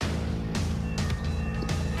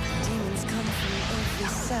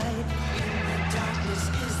sight. In the darkness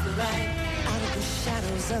is the light. Out of the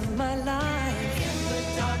shadows of my life. In the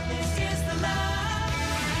darkness is the light.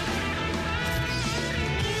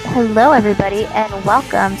 Hello, everybody, and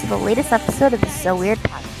welcome to the latest episode of the So Weird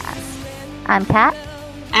podcast. I'm Kat.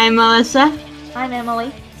 I'm Melissa. I'm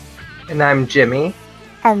Emily. And I'm Jimmy.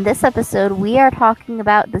 And this episode, we are talking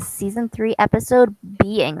about the season 3 episode,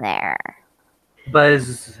 Being There.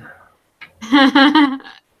 Buzz.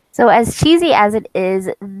 So, as cheesy as it is,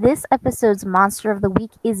 this episode's monster of the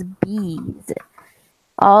week is bees.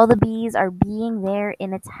 All the bees are being there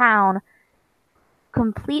in a town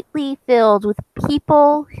completely filled with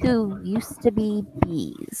people who used to be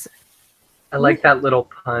bees. I like that little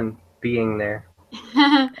pun, being there.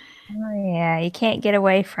 Oh, yeah, you can't get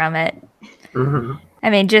away from it. Mm-hmm. I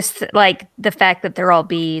mean, just like the fact that they're all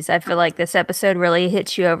bees, I feel like this episode really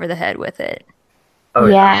hits you over the head with it. Oh,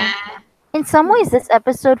 Yeah. In some ways, this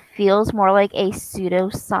episode feels more like a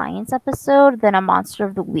pseudoscience episode than a monster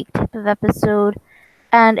of the week type of episode.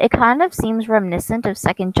 And it kind of seems reminiscent of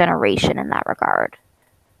Second Generation in that regard.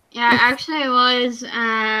 Yeah, actually, I was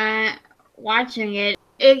watching it.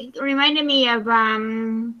 It reminded me of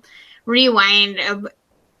Rewind, of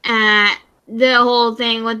the whole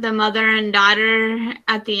thing with the mother and daughter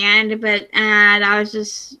at the end, but that was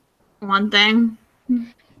just one thing.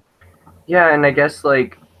 Yeah, and I guess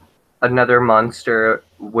like another monster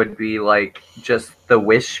would be like just the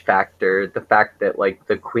wish factor, the fact that like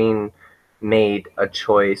the queen made a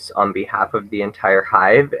choice on behalf of the entire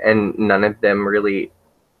hive and none of them really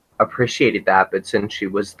appreciated that, but since she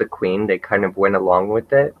was the queen, they kind of went along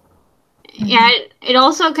with it. Yeah, it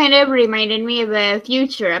also kind of reminded me of a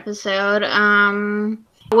future episode.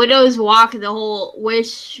 Widow's Walk, the whole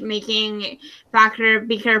wish-making factor,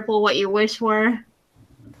 be careful what you wish for.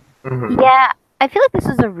 Mm-hmm. Yeah, I feel like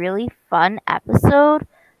this is a really fun episode,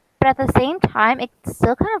 but at the same time, it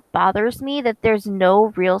still kind of bothers me that there's no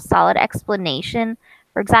real solid explanation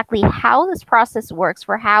for exactly how this process works,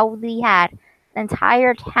 for how we had an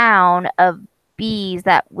entire town of bees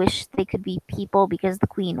that wish they could be people because the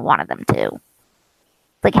queen wanted them to.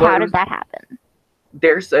 Like, how did that happen?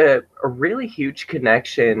 There's a really huge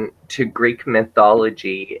connection to Greek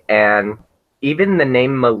mythology, and even the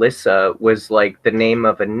name Melissa was like the name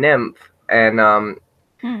of a nymph. And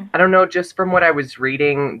I don't know, just from what I was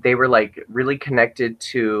reading, they were like really connected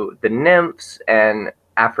to the nymphs and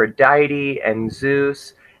Aphrodite and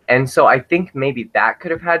Zeus. And so I think maybe that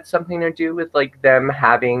could have had something to do with like them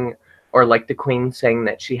having, or like the queen saying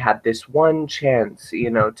that she had this one chance, you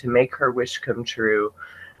know, to make her wish come true.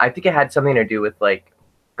 I think it had something to do with like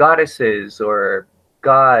goddesses or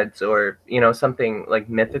gods or, you know, something like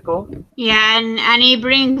mythical. Yeah, and he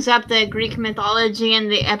brings up the Greek mythology in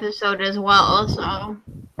the episode as well, so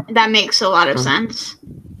that makes a lot of sense.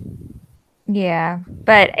 Yeah,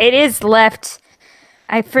 but it is left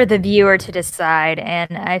for the viewer to decide,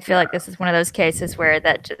 and I feel like this is one of those cases where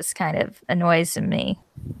that just kind of annoys me.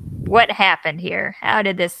 What happened here? How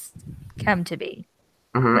did this come to be?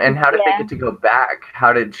 Mm-hmm. And how did they get to go back?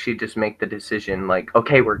 How did she just make the decision, like,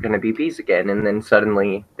 okay, we're going to be bees again, and then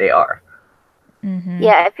suddenly they are? Mm-hmm.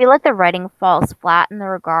 Yeah, I feel like the writing falls flat in the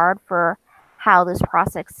regard for how this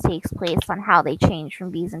process takes place on how they change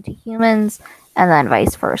from bees into humans, and then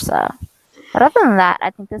vice versa. But other than that, I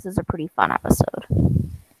think this is a pretty fun episode.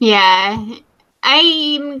 Yeah,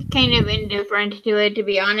 I'm kind of indifferent to it, to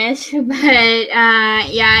be honest. But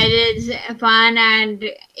yeah, it is fun and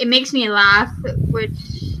it makes me laugh, which,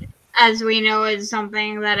 as we know, is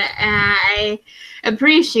something that I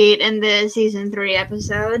appreciate in the season 3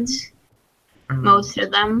 episodes. Mm-hmm. Most of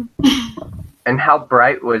them. And how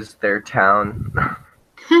bright was their town?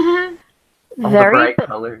 All Very the bright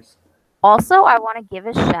colors. Also, I want to give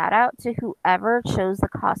a shout out to whoever chose the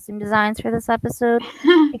costume designs for this episode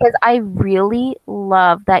because I really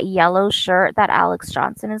love that yellow shirt that Alex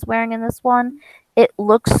Johnson is wearing in this one. It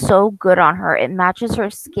looks so good on her. It matches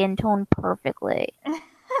her skin tone perfectly.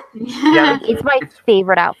 Yeah, It's my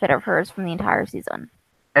favorite outfit of hers from the entire season.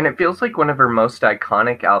 and it feels like one of her most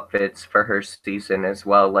iconic outfits for her season as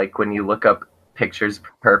well. Like when you look up pictures of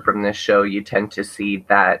her from this show, you tend to see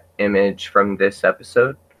that image from this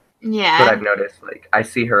episode. Yeah. But I've noticed, like, I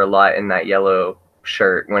see her a lot in that yellow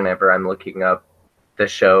shirt whenever I'm looking up the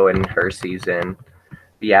show and her season.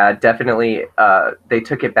 Yeah, definitely. They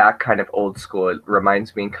took it back kind of old school. It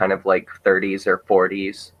reminds me kind of like 30s or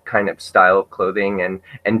 40s kind of style of clothing,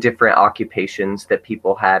 and different occupations that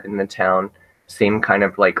people had in the town seem kind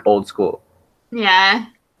of like old school. Yeah.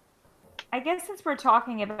 I guess since we're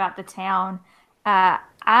talking about the town,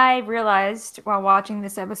 I realized while watching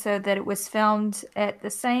this episode that it was filmed at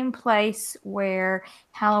the same place where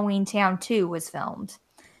Halloween Town 2 was filmed.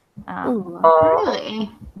 Ooh.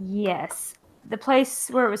 Really? Yes. The place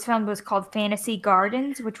where it was filmed was called Fantasy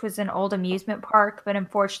Gardens, which was an old amusement park, but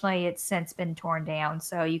unfortunately it's since been torn down,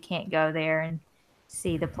 so you can't go there and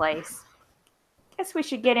see the place. Guess we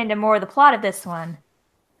should get into more of the plot of this one.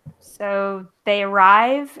 So they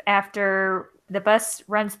arrive after the bus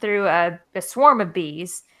runs through a swarm of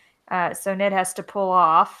bees, so Ned has to pull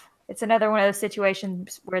off. It's another one of those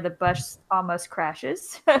situations where the bus almost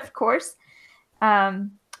crashes, of course.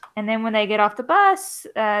 And then when they get off the bus,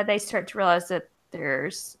 they start to realize that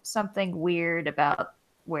there's something weird about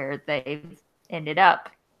where they've ended up.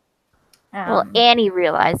 Well, Annie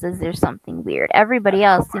realizes there's something weird. Everybody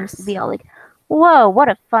else seems to be all like, whoa, what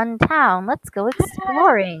a fun town. Let's go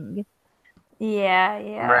exploring.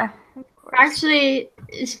 Yeah. Right. Of course. Actually,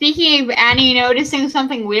 speaking of Annie noticing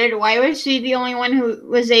something weird, why was she the only one who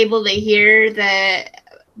was able to hear the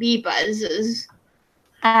bee buzzes?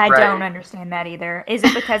 I Right. don't understand that either. Is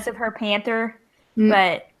it because of her panther?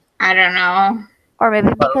 But I don't know. Or maybe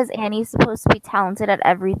because Annie's supposed to be talented at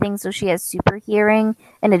everything, so she has super hearing,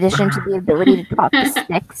 in addition to the ability to talk to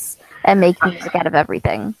sticks and make music out of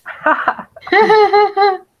everything.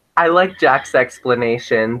 I like Jack's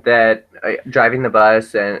explanation that driving the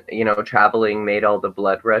bus and traveling made all the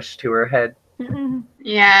blood rush to her head.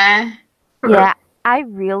 Yeah. Yeah, I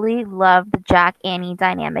really love the Jack-Annie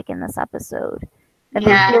dynamic in this episode. And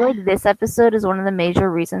I feel like this episode is one of the major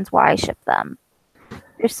reasons why I ship them.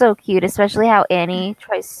 They're so cute, especially how Annie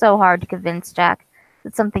tries so hard to convince Jack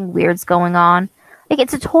that something weird's going on. Like,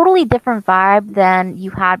 it's a totally different vibe than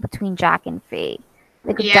you had between Jack and Fee.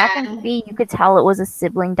 Like, with Jack and Fee, you could tell it was a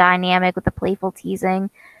sibling dynamic with the playful teasing.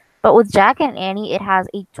 But with Jack and Annie, it has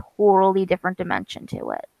a totally different dimension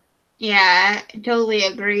to it. Yeah, totally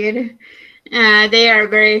agreed. They are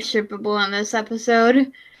very shippable in this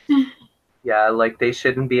episode. Yeah, like they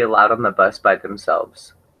shouldn't be allowed on the bus by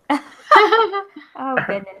themselves. Oh,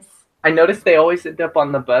 goodness. I noticed they always end up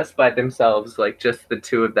on the bus by themselves, like just the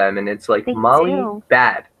two of them, and it's like They Molly, do.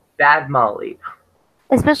 bad Molly.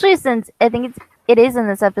 Especially since I think it is in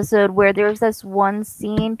this episode where there's this one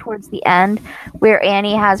scene towards the end where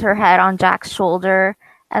Annie has her head on Jack's shoulder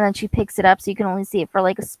and then she picks it up so you can only see it for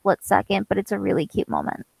like a split second, but it's a really cute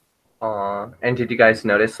moment. Aw, and did you guys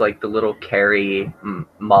notice like the little Carrie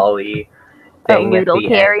Molly A thing at little the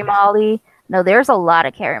Carrie end? Molly. No, there's a lot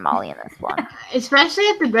of Carrie Molly in this one. Especially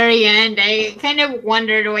at the very end. I kind of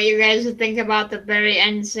wondered what you guys would think about the very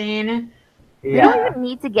end scene. We don't Yeah, even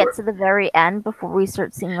need to get to the very end before we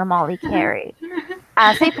start seeing the Molly Carrie.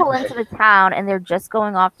 As they pull into the town and they're just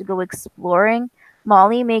going off to go exploring,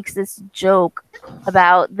 Molly makes this joke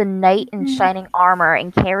about the knight in shining armor,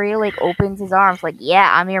 and Carrie like opens his arms like, "Yeah,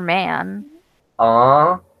 I'm your man."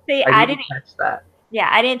 aw, See, I I didn't didn't. catch that. Yeah,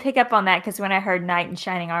 I didn't pick up on that because when I heard knight in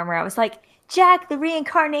shining armor, I was like, Jack, the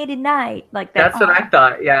reincarnated knight. Like that. That's what I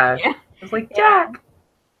thought. Yeah, Yeah. I was like Yeah. Jack.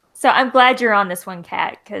 So I'm glad you're on this one,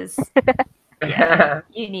 Kat, because Yeah.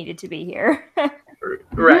 you needed to be here.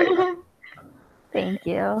 Right. Thank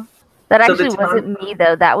you. That So the actually wasn't me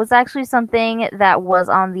though. That was actually something that was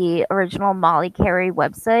on the original Molly Carrie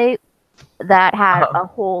website that had Uh-huh. a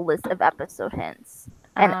whole list of episode hints.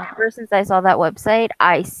 And Ah. ever since I saw that website,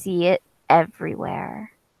 I see it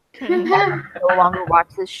everywhere. I no longer watch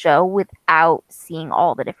this show without seeing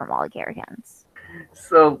all the different Molly Carrie hints.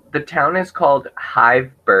 So the town is called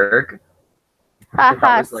Hiveburg.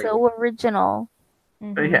 Haha, was, like- so original.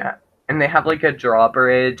 Mhm. Yeah, and they have like a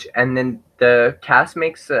drawbridge, and then the cast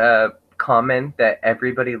makes a comment that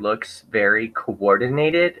everybody looks very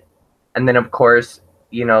coordinated, and then of course,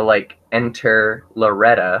 like enter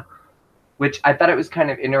Loretta, which I thought it was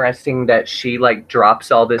kind of interesting that she like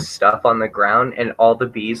drops all this stuff on the ground, and all the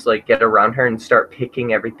bees like get around her and start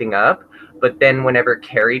picking everything up, but then whenever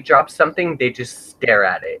Carrie drops something, they just stare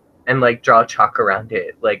at it and like draw chalk around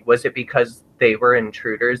it. Like, was it because they were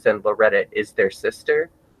intruders and Loretta is their sister?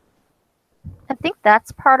 I think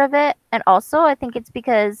that's part of it. And also, I think it's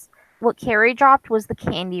because what Carrie dropped was the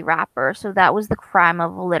candy wrapper. So that was the crime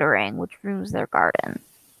of littering, which ruins their garden.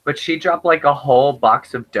 But she dropped like a whole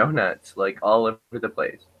box of donuts, like all over the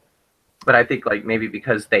place. But I think like maybe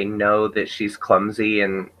because they know that she's clumsy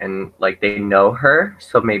and like they know her,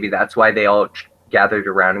 so maybe that's why they all gathered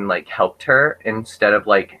around and like helped her instead of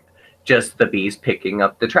like just the bees picking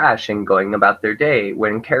up the trash and going about their day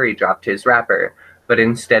when Carrie dropped his wrapper. But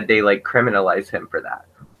instead they like criminalize him for that.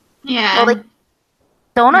 Yeah. Well, like,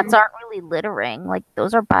 donuts aren't really littering. Like,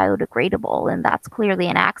 those are biodegradable, and that's clearly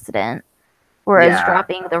an accident. Whereas Yeah.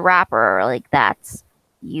 dropping the wrapper, like, that's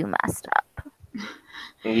you messed up.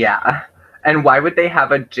 Yeah. And why would they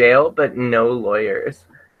have a jail but no lawyers?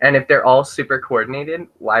 And if they're all super coordinated,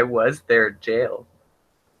 why was there a jail?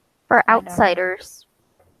 For I don't know. outsiders,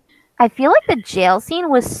 I feel like the jail scene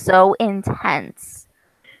was so intense.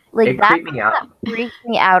 Like It that creeped me out. freaked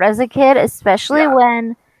me out as a kid, especially Yeah.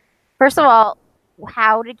 when, first of all,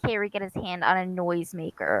 how did Carrie get his hand on a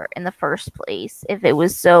noisemaker in the first place if it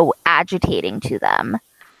was so agitating to them?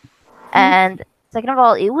 And second of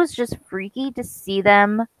all, it was just freaky to see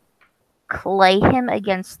them clay him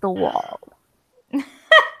against the wall.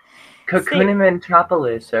 Cocoon in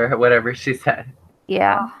Metropolis, or whatever she said.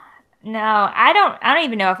 Yeah. No, I don't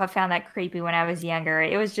even know if I found that creepy when I was younger.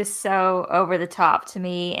 It was just so over the top to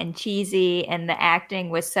me and cheesy, and the acting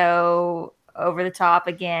was so over the top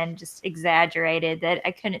again, just exaggerated, that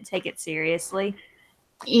I couldn't take it seriously.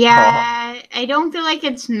 Yeah, I don't feel like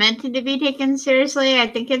it's meant to be taken seriously. I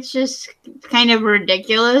think it's just kind of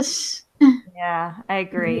ridiculous. Yeah, I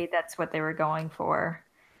agree. That's what they were going for.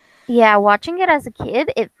 Yeah, watching it as a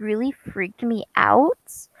kid, it really freaked me out.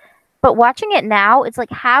 But watching it now, it's like,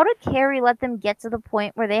 how did Carrie let them get to the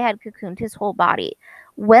point where they had cocooned his whole body?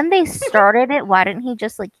 When they started it, why didn't he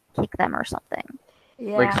just, like, kick them or something?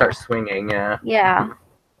 Yeah. Like, start swinging, yeah. Yeah.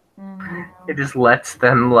 It just lets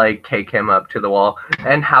them, like, cake him up to the wall.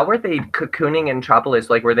 And how were they cocooning in Metropolis?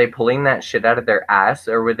 Like, were they pulling that shit out of their ass?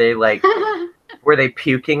 Or were they, like, were they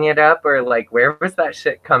puking it up? Or, like, where was that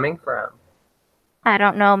shit coming from? I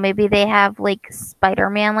don't know. Maybe they have, like,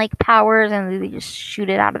 Spider-Man, like, powers and they just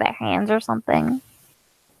shoot it out of their hands or something.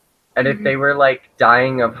 And if they were, like,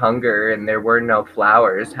 dying of hunger and there were no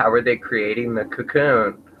flowers, how were they creating the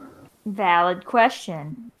cocoon? Valid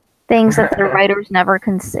question. Things that the writers never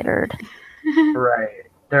considered. Right.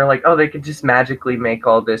 They're like, oh, they could just magically make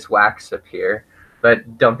all this wax appear.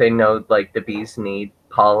 But don't they know, like, the bees need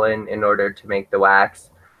pollen in order to make the wax?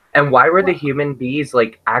 And why were the human bees,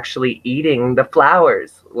 like, actually eating the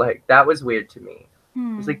flowers? Like, that was weird to me.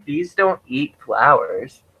 It's like, bees don't eat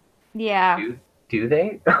flowers. Yeah. Do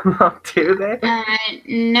they? Do they?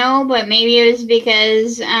 No, but maybe it was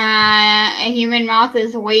because a human mouth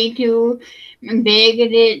is way too big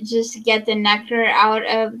to just get the nectar out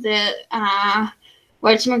of the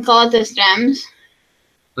the stems.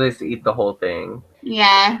 They just eat the whole thing.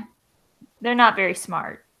 Yeah. They're not very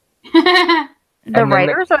smart. The And then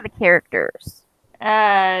writers or the characters?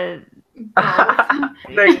 The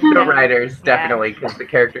writers, definitely, because the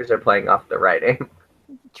characters are playing off the writing.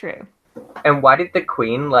 True. And why did the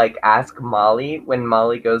queen, like, ask Molly when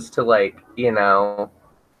Molly goes to, like, you know,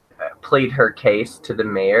 plead her case to the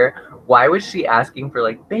mayor? Why was she asking for,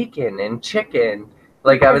 like, bacon and chicken?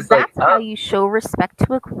 Like, I was like, That's how you show respect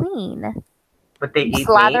to a queen. but they You eat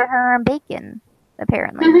slather meat? her in bacon,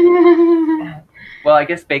 apparently. Well, I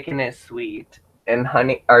guess bacon is sweet, and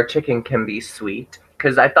honey or chicken can be sweet.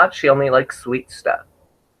 Because I thought she only liked sweet stuff.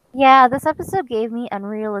 Yeah, this episode gave me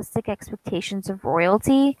unrealistic expectations of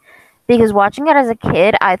royalty. Because watching it as a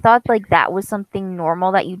kid, I thought, like, that was something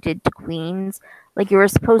normal that you did to queens. Like, you were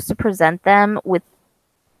supposed to present them with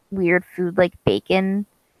weird food like bacon.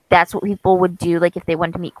 That's what people would do, like, if they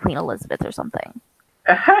went to meet Queen Elizabeth or something.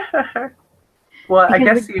 Well, I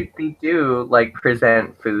Because guess they do, like,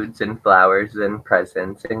 present foods and flowers and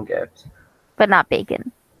presents and gifts. But not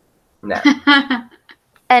bacon. No.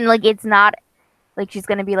 And, like, it's not like she's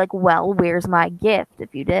gonna be like, well, where's my gift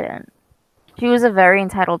if you didn't? She was a very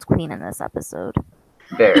entitled queen in this episode.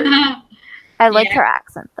 Very. I liked Yeah. her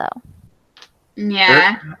accent, though.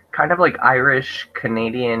 Yeah. They're kind of like Irish,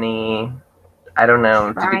 Canadian-y. I don't know.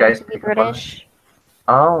 Did Trying you guys to be pick up on it? British.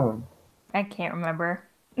 Oh. I can't remember.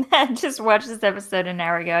 I just watched this episode an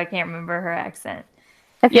hour ago. I can't remember her accent.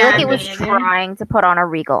 I feel Yeah, like it was me neither. trying to put on a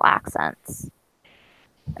regal accent.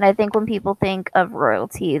 And I think when people think of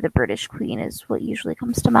royalty, the British queen is what usually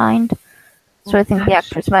comes to mind. So I think the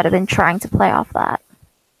actress might have been trying to play off that.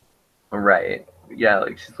 Right. Yeah,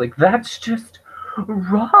 like she's like, that's just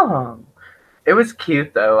wrong. It was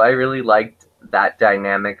cute though. I really liked that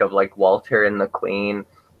dynamic of like Walter and the Queen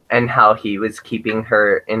and how he was keeping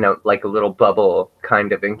her in a like a little bubble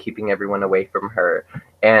kind of and keeping everyone away from her.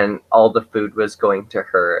 And all the food was going to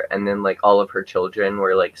her and then like all of her children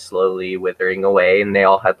were like slowly withering away and they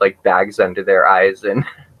all had like bags under their eyes and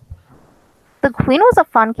The queen was a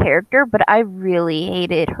fun character, but I really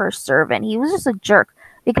hated her servant. He was just a jerk.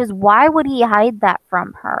 Because why would he hide that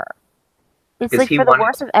from her? It's 'Cause like he for the wanted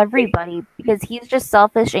worst of everybody, because he's just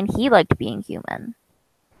selfish and he liked being human.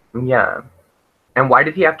 yeah. And why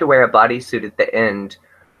did he have to wear a bodysuit at the end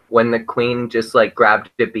when the Queen just like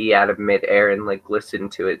grabbed a bee out of midair and like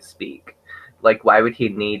listened to it speak? Like, why would he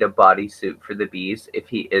need a bodysuit for the bees if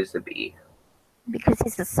he is a bee? Because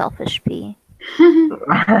he's a selfish bee.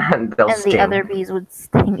 And they'll And sting. the other bees would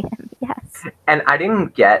sting him, yes. And I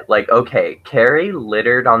didn't get, like, okay, Carrie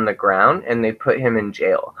littered on the ground and they put him in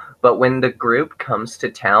jail. But when the group comes to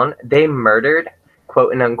town, they murdered,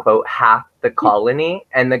 quote and unquote, half the colony,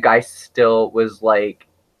 and the guy still was, like,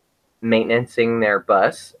 maintaining their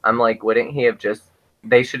bus. I'm like, wouldn't he have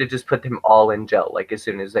they should have just put them all in jail, like, as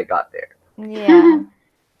soon as they got there. Yeah.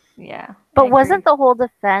 Yeah. But I wasn't agree. the whole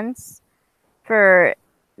defense for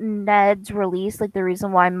Ned's release, like the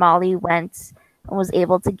reason why Molly went and was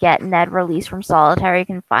able to get Ned released from solitary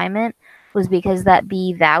confinement was because that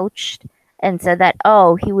bee vouched and said that,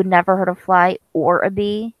 oh, he would never hurt a fly or a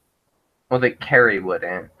bee? Well, that Carrie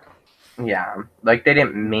wouldn't. Yeah. Like, they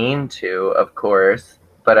didn't mean to, of course.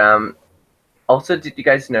 But, also, did you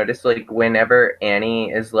guys notice, like, whenever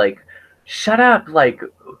Annie is like, shut up, like,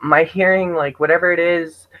 my hearing, like, whatever it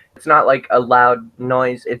is, it's not, like, a loud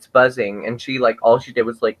noise, it's buzzing. And she, like, all she did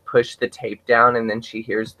was, like, push the tape down and then she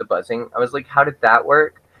hears the buzzing. I was like, how did that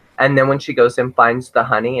work? And then when she goes and finds the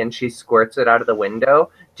honey and she squirts it out of the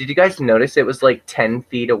window, did you guys notice it was, like, 10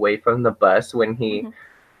 feet away from the bus when he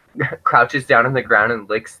crouches down on the ground and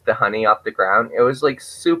licks the honey off the ground? It was, like,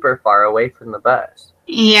 super far away from the bus.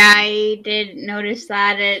 Yeah, I did notice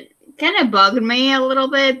that. It kind of bugged me a little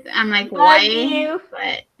bit. I'm like, why? you.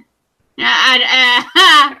 But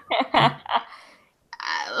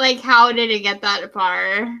like, how did it get that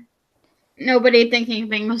far? Nobody thinking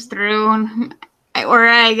things through, or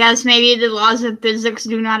I guess maybe the laws of physics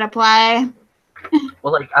do not apply.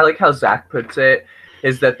 Well, like, I like how Zach puts it,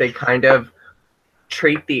 is that they kind of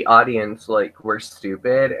treat the audience like we're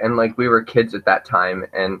stupid and like we were kids at that time,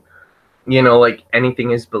 and you know, like,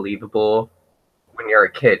 anything is believable when you're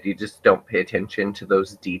a kid. You just don't pay attention to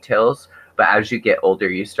those details. But as you get older,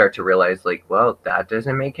 you start to realize, like, well, that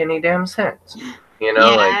doesn't make any damn sense. You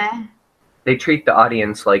know, like, Yeah, they treat the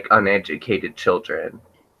audience like uneducated children.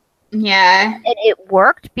 yeah. And it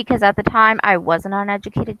worked because at the time I was an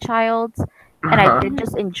uneducated child and I did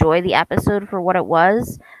just enjoy the episode for what it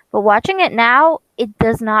was. But watching it now, it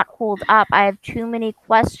does not hold up. I have too many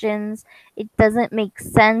questions. It doesn't make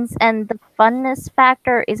sense, and the funness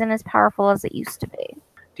factor isn't as powerful as it used to be.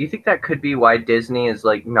 Do you think that could be why Disney is,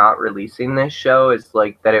 like, not releasing this show? Is,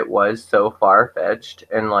 like, that it was so far-fetched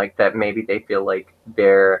and, like, that maybe they feel like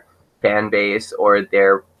their fan base or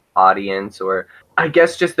their audience, or I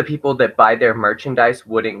guess just the people that buy their merchandise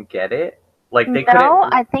wouldn't get it? Like, they No,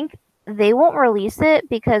 couldn't... I think they won't release it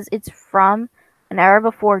because it's from an era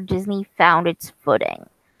before Disney found its footing.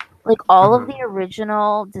 Like, all of the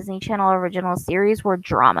original Disney Channel original series were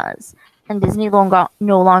dramas, and Disney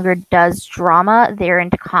no longer does drama. They're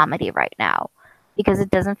into comedy right now. Because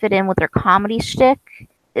it doesn't fit in with their comedy shtick,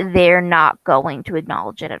 they're not going to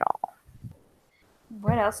acknowledge it at all.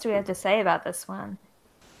 What else do we have to say about this one?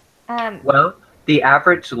 Well, the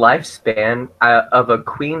average lifespan of a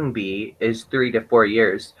queen bee is 3 to 4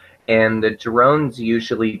 years, and the drones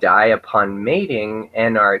usually die upon mating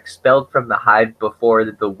and are expelled from the hive before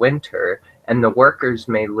the winter, and the workers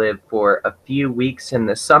may live for a few weeks in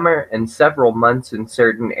the summer and several months in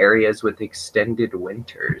certain areas with extended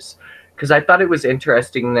winters. Because I thought it was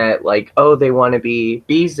interesting that, like, oh, they want to be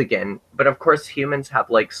bees again, but of course humans have,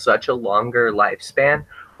 like, such a longer lifespan.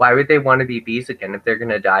 Why would they want to be bees again if they're going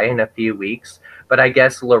to die in a few weeks? But I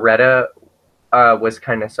guess Loretta was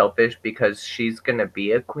kind of selfish because she's going to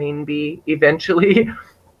be a queen bee eventually.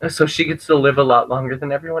 So she gets to live a lot longer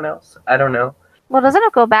than everyone else. I don't know. Well, doesn't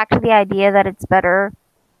it go back to the idea that it's better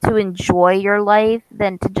to enjoy your life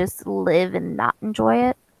than to just live and not enjoy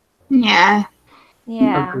it? Yeah.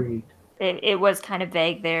 Yeah. Agreed. It was kind of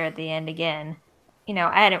vague there at the end again. You know,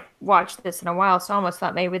 I hadn't watched this in a while, so I almost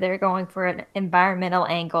thought maybe they were going for an environmental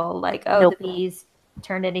angle, like, oh, Nope. the bees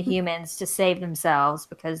turned into humans to save themselves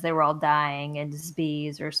because they were all dying as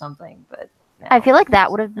bees or something. But no. I feel like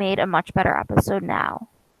that would have made a much better episode now.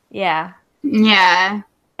 Yeah, Yeah.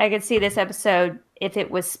 I could see this episode, if it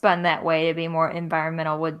was spun that way to be more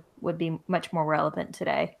environmental, would be much more relevant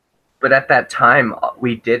today. But at that time,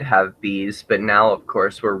 we did have bees, but now, of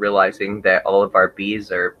course, we're realizing that all of our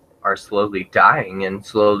bees are slowly dying and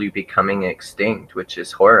slowly becoming extinct, which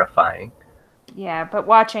is horrifying. Yeah, but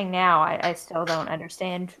watching now, I still don't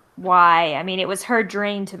understand why. I mean, it was her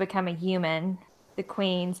dream to become a human, the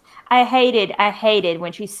queen's. I hated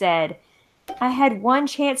when she said, I had one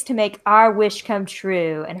chance to make our wish come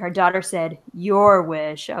true. And her daughter said, your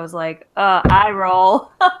wish. I was like, eye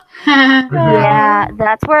roll. Yeah,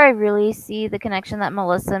 that's where I really see the connection that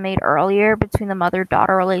Melissa made earlier between the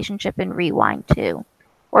mother-daughter relationship in Rewind 2.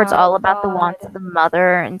 Where it's Oh, all about the God. wants of the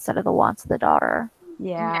mother instead of the wants of the daughter.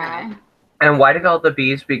 Yeah. Yeah. And why did all the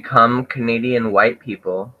bees become Canadian white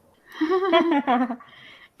people? Because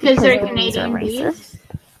they're the bees are Canadian bees. racist.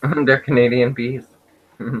 They're Canadian bees.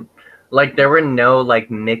 Like there were no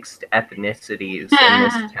like mixed ethnicities in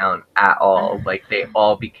this town at all. Like they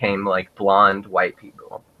all became like blonde white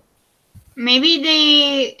people. Maybe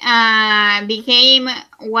they became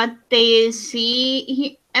what they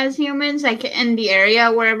see as humans, like in the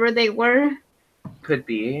area wherever they were. Could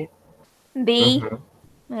be. B. Mhm.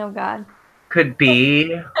 Oh God. Could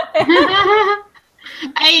be.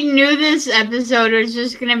 I knew this episode was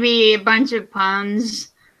just gonna be a bunch of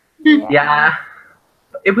puns. Yeah.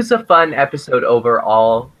 It was a fun episode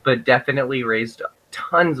overall, but definitely raised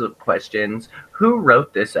tons of questions. Who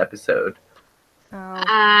wrote this episode? Oh.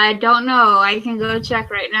 I don't know. I can go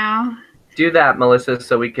check right now. Do that, Melissa,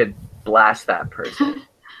 so we could blast that person.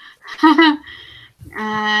 Checking.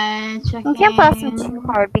 We can't blast them too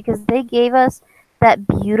hard because they gave us that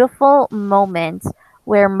beautiful moment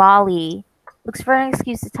where Molly looks for an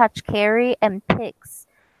excuse to touch Carrie and picks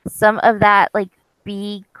some of that like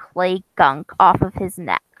bee clay gunk off of his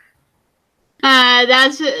neck.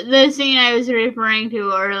 That's the scene I was referring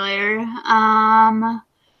to earlier.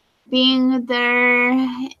 Being there,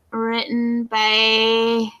 written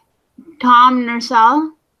by Tom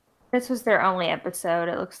Nursell. This was their only episode,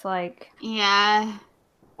 it looks like. Yeah.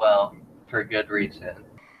 Well, for good reason.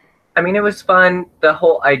 I mean, it was fun. The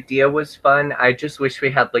whole idea was fun. I just wish we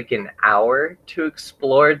had like an hour to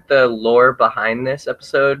explore the lore behind this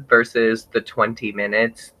episode versus the 20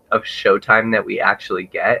 minutes of showtime that we actually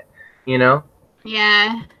get, you know?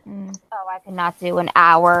 Yeah. Mm. Oh, I could not do an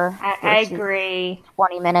hour. I versus agree.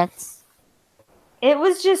 20 minutes. It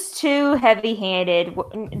was just too heavy-handed.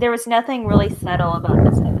 There was nothing really subtle about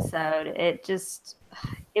this episode.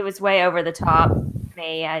 It was way over the top for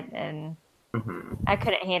me, and Mhm. I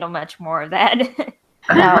couldn't handle much more of that.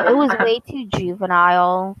 No, it was way too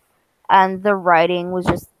juvenile, and the writing was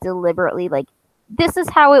just deliberately like, this is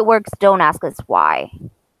how it works, don't ask us why.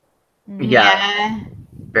 Yeah.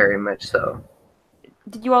 Very much so.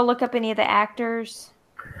 Did you all look up any of the actors?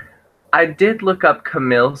 I did look up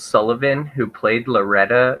Camille Sullivan, who played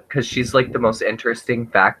Loretta, because she's like the most interesting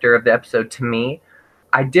factor of the episode to me.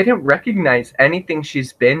 I didn't recognize anything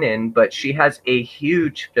she's been in, but she has a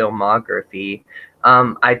huge filmography.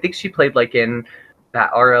 I think she played like in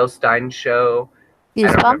that R.L. Stein show. I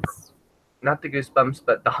don't remember. Goosebumps? Not the Goosebumps,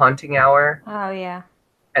 but The Haunting Hour. Oh, yeah.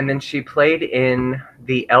 And then she played in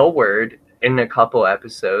The L Word in a couple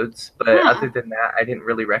episodes. But Huh. other than that, I didn't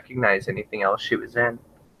really recognize anything else she was in.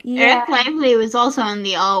 Yeah. Eric Lively was also in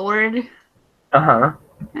the L Word Uh-huh.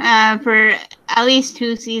 for at least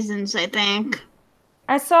 2 seasons, I think.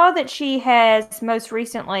 I saw that she has more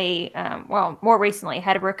recently,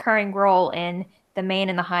 had a recurring role in The Man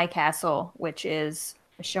in the High Castle, which is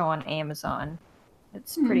a show on Amazon.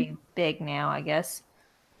 It's pretty big now, I guess.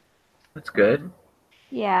 That's good.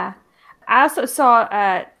 Yeah. I also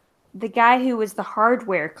saw the guy who was the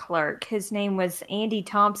hardware clerk. His name was Andy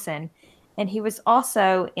Thompson, and he was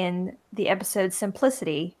also in the episode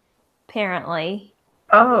Simplicity, apparently.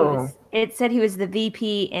 Oh. It said he was the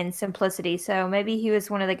VP in Simplicity, so maybe he was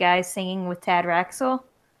one of the guys singing with Tad Raxel.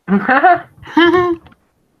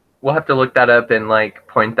 We'll have to look that up and like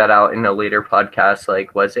point that out in a later podcast.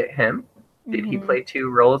 Like, was it him? Did he Mhm. play 2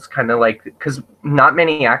 roles? Kind of like, because not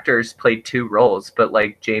many actors played 2 roles, but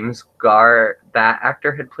like James Garr, that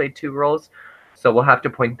actor had played 2 roles. So we'll have to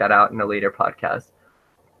point that out in a later podcast.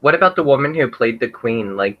 What about the woman who played the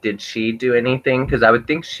queen? Like, did she do anything? Because I would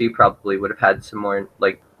think she probably would have had some more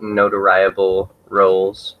like notoriable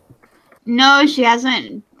roles. No, she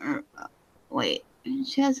hasn't. Wait,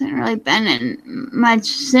 she hasn't really been in much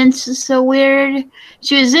since. It's so weird.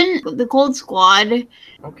 She was in the Cold Squad.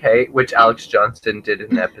 Okay, which Alex Johnson did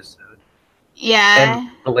an episode. Yeah.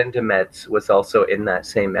 And Belinda Metz was also in that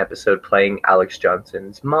same episode playing Alex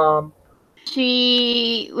Johnson's mom.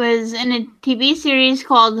 She was in a TV series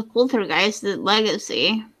called Poltergeist: The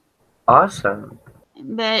Legacy. Awesome.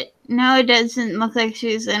 But no, it doesn't look like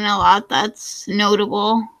she's in a lot that's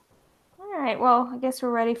notable. All right, well, I guess we're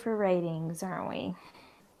ready for ratings, aren't we?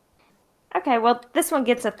 Okay, well, this one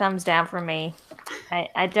gets a thumbs down for me.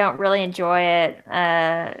 I don't really enjoy it.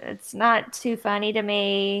 It's not too funny to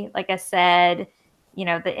me. Like I said,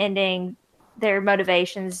 the ending, their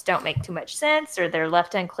motivations don't make too much sense, or they're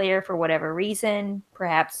left unclear for whatever reason.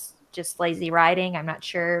 Perhaps just lazy writing, I'm not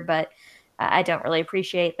sure, but I don't really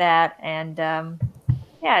appreciate that. And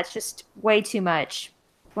yeah, it's just way too much.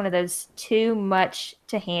 One of those too much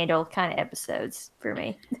to handle kind of episodes for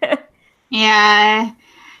me. Yeah,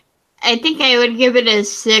 I think I would give it a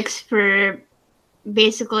 6 for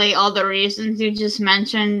basically all the reasons you just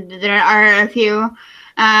mentioned. There are a few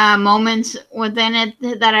moments within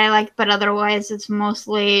it that I like, but otherwise it's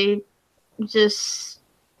mostly just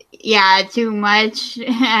too much,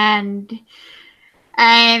 and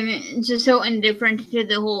I'm just so indifferent to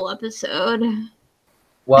the whole episode.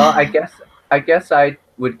 Well, I guess I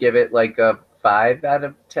would give it like a 5 out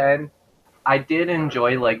of 10. I did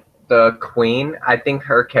enjoy like the queen. I think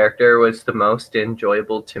her character was the most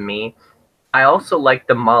enjoyable to me. I also like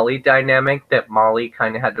the Molly dynamic, that Molly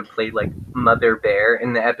kind of had to play like Mother Bear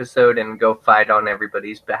in the episode and go fight on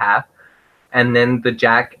everybody's behalf. And then the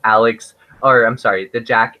Jack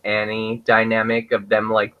Annie dynamic of them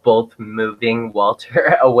like both moving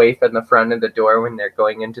Walter away from the front of the door when they're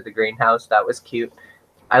going into the greenhouse. That was cute.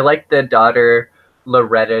 I like the daughter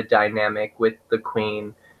Loretta dynamic with the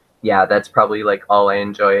queen. Yeah, that's probably like all I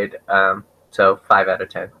enjoyed. So 5 out of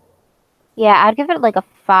 10. Yeah, I'd give it like a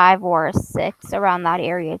 5 or a 6 around that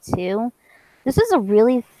area too. This is a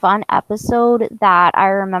really fun episode that I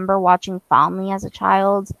remember watching fondly as a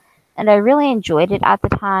child, and I really enjoyed it at the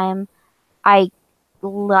time. I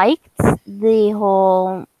liked the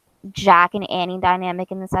whole Jack and Annie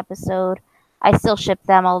dynamic in this episode. I still ship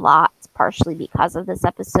them a lot, partially because of this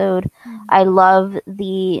episode. I love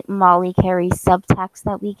the Molly Carey subtext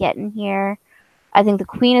that we get in here. I think the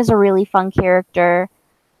Queen is a really fun character,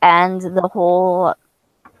 and the whole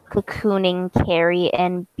cocooning Carrie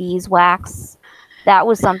and beeswax, that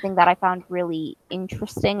was something that I found really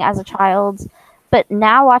interesting as a child. But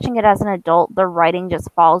now watching it as an adult, the writing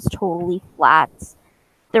just falls totally flat.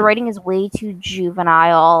 The writing is way too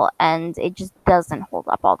juvenile, and it just doesn't hold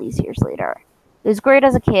up all these years later. It was great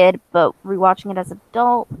as a kid, but rewatching it as an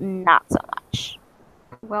adult, not so much.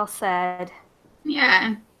 Well said.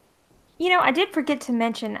 Yeah. You know, I did forget to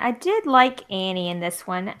mention, I did like Annie in this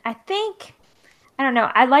one. I don't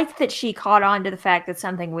know, I liked that she caught on to the fact that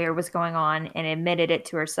something weird was going on and admitted it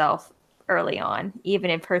to herself early on,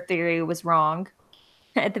 even if her theory was wrong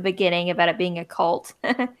at the beginning about it being a cult.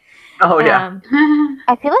 Oh yeah.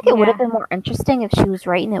 I feel like it would have Yeah. been more interesting if she was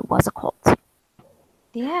right and it was a cult.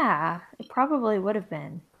 Yeah, it probably would have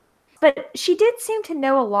been. But she did seem to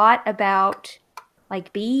know a lot about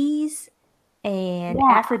like bees and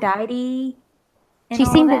Yeah. Aphrodite. And She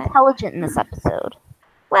all seemed that. intelligent in this episode.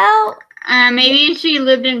 Well, Maybe she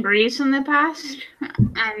lived in Greece in the past.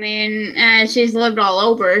 I mean, she's lived all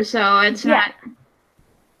over, so it's Yeah. not.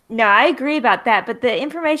 no, I agree about that. But the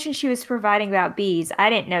information she was providing about bees, I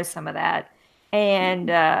didn't know some of that.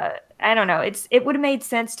 And I don't know. It would have made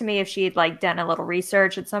sense to me if she had like done a little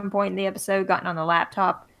research at some point in the episode, gotten on the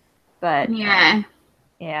laptop. But Yeah.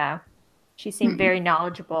 yeah, she seemed very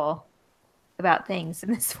knowledgeable about things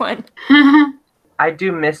in this one. I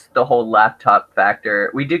do miss the whole laptop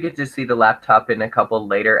factor. We do get to see the laptop in a couple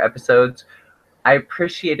later episodes. I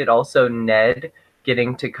appreciated also Ned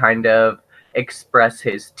getting to kind of express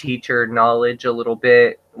his teacher knowledge a little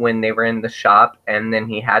bit when they were in the shop, and then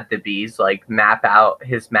he had the bees like map out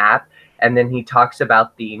his map, and then he talks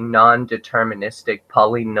about the non-deterministic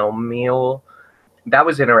polynomial. That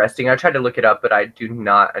was interesting. I tried to look it up, but I do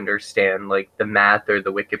not understand like the math or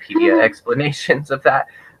the Wikipedia explanations of that.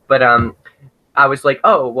 But I was like,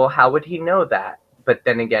 oh, well, how would he know that? But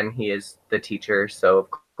then again, he is the teacher, so of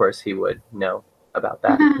course he would know about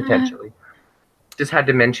that potentially. Just had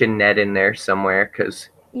to mention Ned in there somewhere because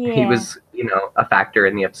he was, a factor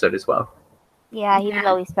in the episode as well. Yeah, he was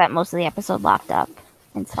always spent most of the episode locked up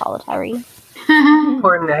in solitary.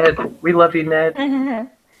 Poor Ned. We love you, Ned.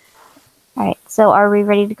 Alright, so are we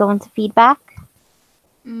ready to go into feedback?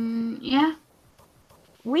 Yeah.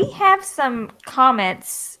 We have some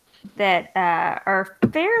comments that are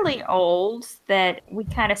fairly old that we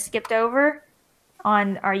kind of skipped over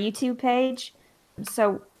on our YouTube page.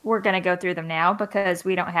 So we're going to go through them now because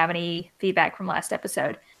we don't have any feedback from last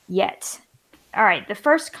episode yet. All right, the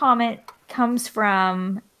first comment comes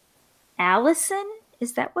from Allison.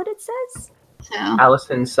 Is that what it says? So.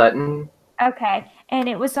 Allison Sutton. Okay, and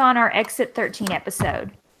it was on our Exit 13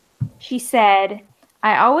 episode. She said,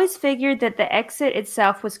 I always figured that the exit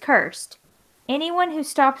itself was cursed. Anyone who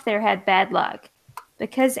stopped there had bad luck.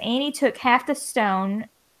 Because Annie took half the stone,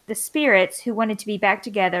 the spirits who wanted to be back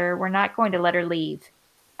together were not going to let her leave.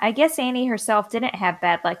 I guess Annie herself didn't have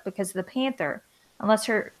bad luck because of the panther, unless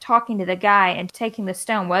her talking to the guy and taking the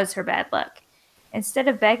stone was her bad luck. Instead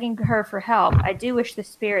of begging her for help, I do wish the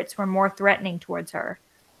spirits were more threatening towards her.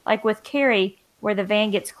 Like with Carrie, where the van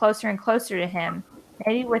gets closer and closer to him.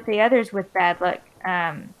 Maybe with the others with bad luck,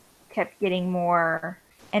 kept getting more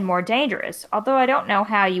and more dangerous. Although I don't know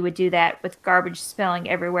how you would do that with garbage spilling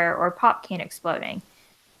everywhere or a pop can exploding.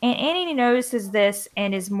 And Annie notices this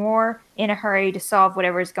and is more in a hurry to solve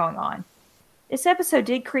whatever is going on. This episode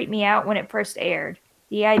did creep me out when it first aired.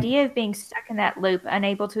 The idea of being stuck in that loop,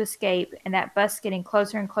 unable to escape, and that bus getting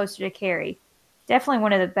closer and closer to Carrie. Definitely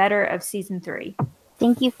one of the better of season 3.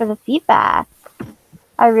 Thank you for the feedback.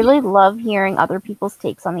 I really love hearing other people's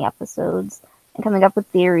takes on the episodes and coming up with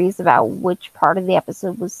theories about which part of the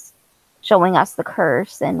episode was showing us the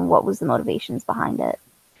curse and what was the motivations behind it.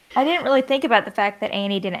 I didn't really think about the fact that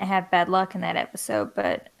Annie didn't have bad luck in that episode,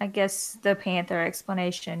 but I guess the Panther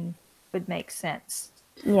explanation would make sense.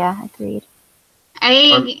 Yeah, agreed.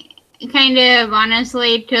 I kind of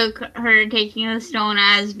honestly took her taking the stone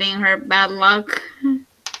as being her bad luck.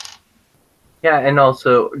 Yeah, and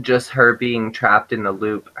also just her being trapped in the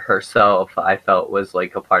loop herself, I felt was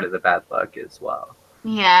like a part of the bad luck as well.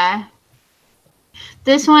 Yeah.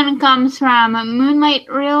 This one comes from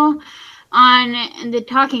Moonlight Reel on the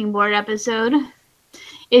Talking Board episode.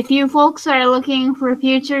 If you folks are looking for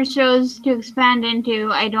future shows to expand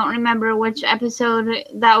into, I don't remember which episode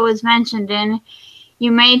that was mentioned in,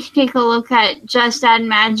 you might take a look at Just Add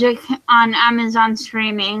Magic on Amazon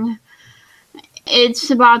Streaming. It's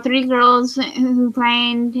about 3 girls who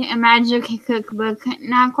find a magic cookbook,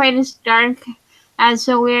 not quite as dark as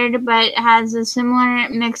So Weird, but has a similar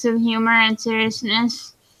mix of humor and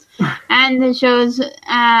seriousness. And the show's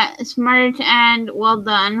smart and well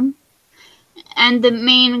done. And the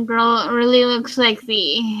main girl really looks like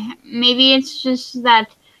V. Maybe it's just that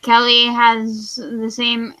Kelly has the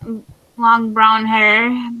same long brown hair,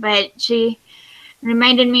 but she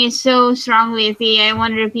reminded me so strongly of V. I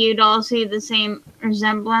wonder if you'd all see the same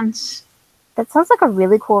resemblance. That sounds like a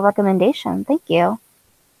really cool recommendation. Thank you.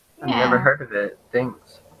 I've never heard of it.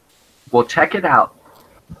 Thanks. We'll check it out.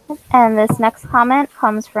 And this next comment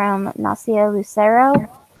comes from Nacia Lucero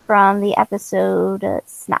from the episode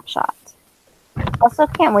Snapshot. Also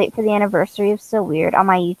can't wait for the anniversary of So Weird on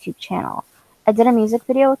my YouTube channel. I did a music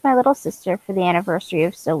video with my little sister for the anniversary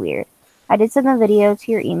of So Weird. I did send the video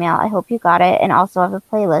to your email. I hope you got it, and also have a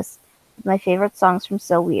playlist with my favorite songs from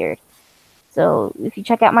So Weird. So if you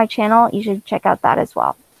check out my channel, you should check out that as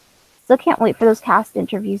well. Still can't wait for those cast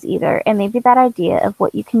interviews either, and maybe that idea of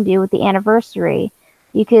what you can do with the anniversary.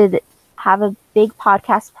 You could have a big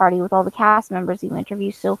podcast party with all the cast members you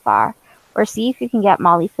interviewed so far, or see if you can get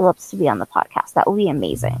Molly Phillips to be on the podcast. That would be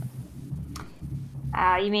amazing.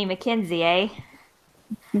 You mean Mackenzie, eh?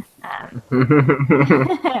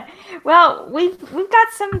 Well, we've got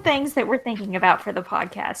some things that we're thinking about for the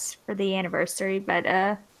podcast for the anniversary, but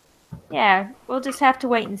yeah, we'll just have to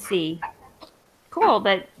wait and see. Cool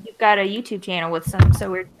that you've got a YouTube channel with some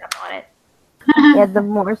So Weird stuff on it. Yeah, the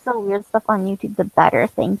more So Weird stuff on YouTube, the better.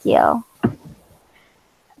 Thank you.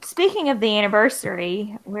 Speaking of the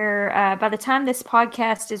anniversary, we're by the time this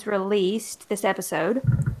podcast is released, this episode,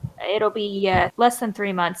 it'll be less than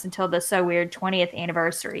 3 months until the So Weird 20th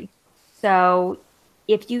anniversary. So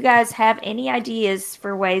if you guys have any ideas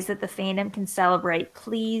for ways that the fandom can celebrate,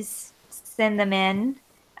 please send them in,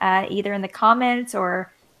 either in the comments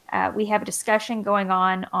or we have a discussion going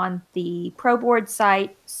on the ProBoard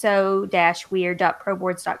site,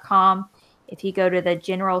 so-weird.proboards.com. If you go to the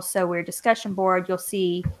general So Weird discussion board, you'll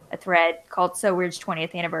see a thread called So Weird's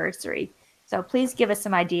 20th anniversary. So please give us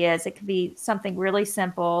some ideas. It could be something really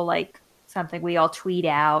simple, like something we all tweet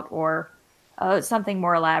out, or something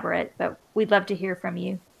more elaborate. But we'd love to hear from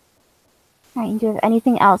you. All right, do you have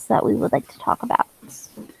anything else that we would like to talk about?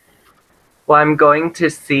 Well, I'm going to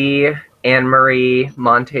see Anne-Marie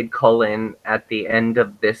Montague Cullen at the end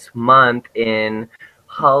of this month in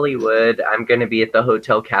Hollywood. I'm going to be at the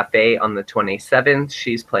Hotel Cafe on the 27th.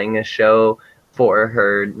 She's playing a show for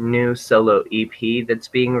her new solo EP that's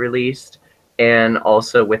being released, and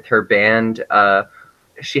also with her band.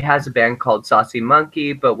 She has a band called Saucy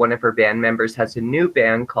Monkey, but one of her band members has a new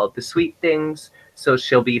band called The Sweet Things, so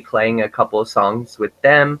she'll be playing a couple of songs with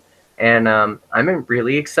them. And I'm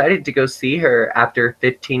really excited to go see her after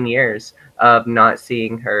 15 years of not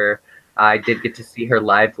seeing her. I did get to see her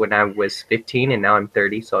live when I was 15, and now I'm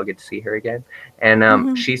 30, so I'll get to see her again.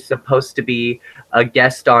 And she's supposed to be a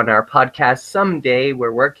guest on our podcast someday.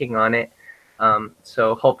 We're working on it.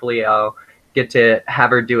 So hopefully I'll get to have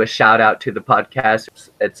her do a shout out to the podcast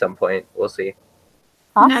at some point. We'll see.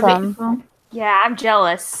 Awesome. Yeah, I'm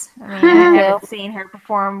jealous. I mean, I haven't seen her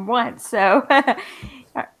perform once, so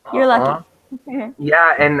you're lucky.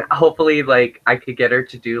 Yeah, and hopefully, like, I could get her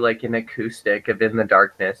to do, like, an acoustic of In the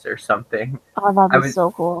Darkness or something. Oh, that'd be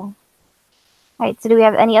so cool. All right, so do we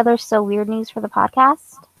have any other So Weird news for the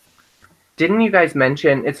podcast? Didn't you guys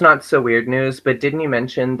mention, it's not So Weird news, but didn't you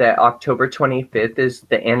mention that October 25th is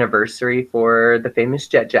the anniversary for the famous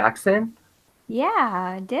Jet Jackson?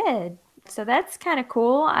 Yeah, I did. So that's kind of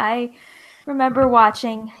cool. I remember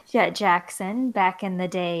watching Jet Jackson back in the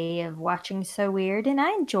day of watching So Weird, and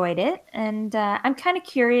I enjoyed it. And I'm kind of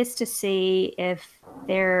curious to see if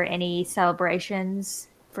there are any celebrations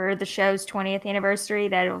for the show's 20th anniversary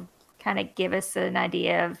that'll kind of give us an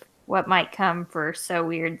idea of what might come for So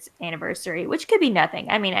Weird's anniversary, which could be nothing.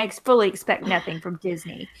 I mean, I fully expect nothing from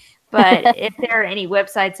Disney. But if there are any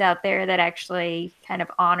websites out there that actually kind of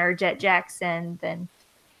honor Jet Jackson, then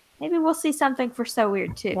maybe we'll see something for So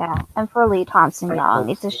Weird too. Yeah, and for Lee Thompson I Young,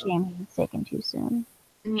 hope it's a so. shame he was taken too soon.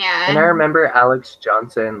 Yeah. And I remember Alex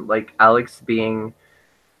Johnson, like Alex being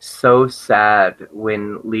so sad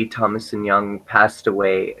when Lee Thomason Young passed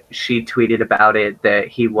away. She tweeted about it that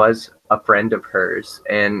he was a friend of hers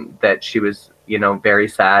and that she was, very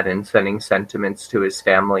sad and sending sentiments to his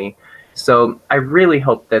family. So I really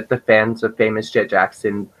hope that the fans of Famous Jet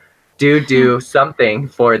Jackson do something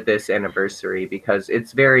for this anniversary because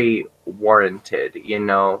it's very warranted,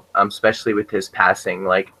 especially with his passing.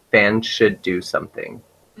 Like fans should do something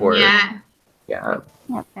for Yeah. yeah.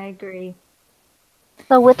 I agree.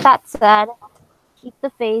 So with that said, keep the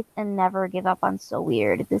faith and never give up on So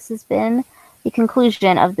Weird. This has been the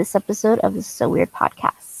conclusion of this episode of the So Weird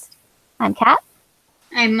podcast. I'm Kat.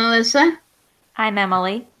 I'm Melissa. I'm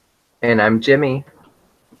Emily. And I'm Jimmy.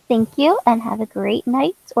 Thank you and have a great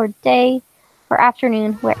night or day or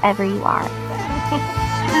afternoon wherever you are.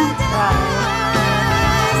 Bye.